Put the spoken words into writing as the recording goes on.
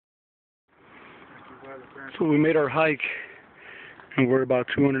So we made our hike, and we're about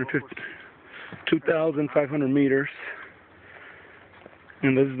 2,500 meters.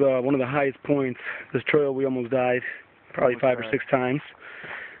 And this is one of the highest points. This trail we almost died, probably 5 or 6 times.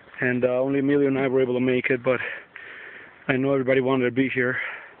 And only Emilio and I were able to make it, but I know everybody wanted to be here.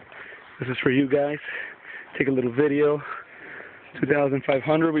 This is for you guys. Take a little video.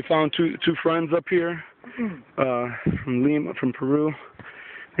 2,500. We found two friends up here from Lima, from Peru.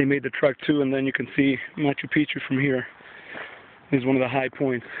 They made the trek too, and then you can see Machu Picchu from here. This is one of the high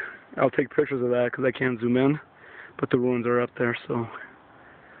points. I'll take pictures of that because I can't zoom in, but the ruins are up there. So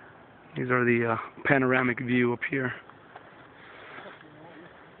these are the panoramic view up here.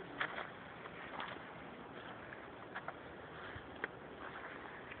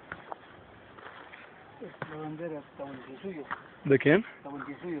 ¿De quién?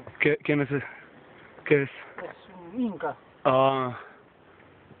 ¿Quién es ese? ¿Qué es? Es un inca.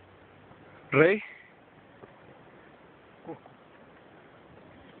 ¿Rey?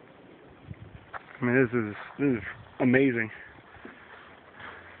 I mean, this is amazing.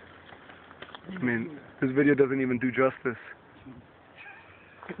 I mean, this video doesn't even do justice.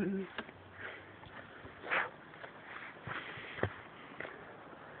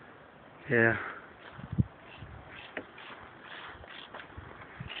 Yeah.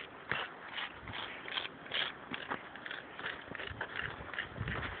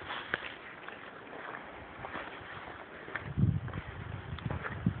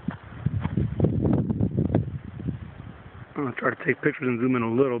 I'm gonna try to take pictures and zoom in a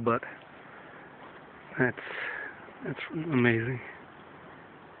little, but that's amazing.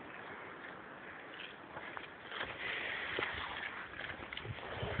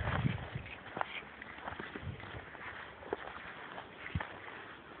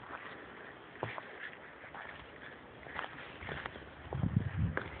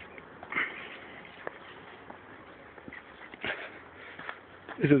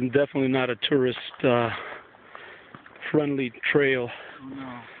 This is definitely not a tourist friendly trail.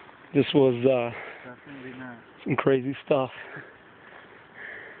 No. This was Definitely not. some crazy stuff.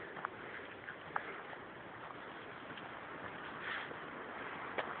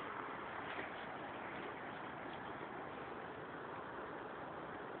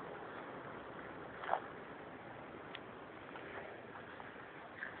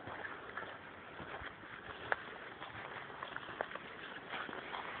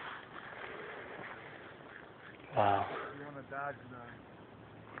 Wow. You want to dodge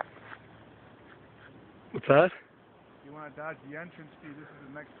What's that? You want to dodge the entrance fee. This is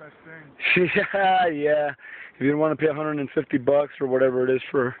the next best thing. Yeah. If you don't want to pay $150 or whatever it is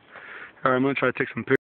for... Alright, I'm going to try to take some pictures.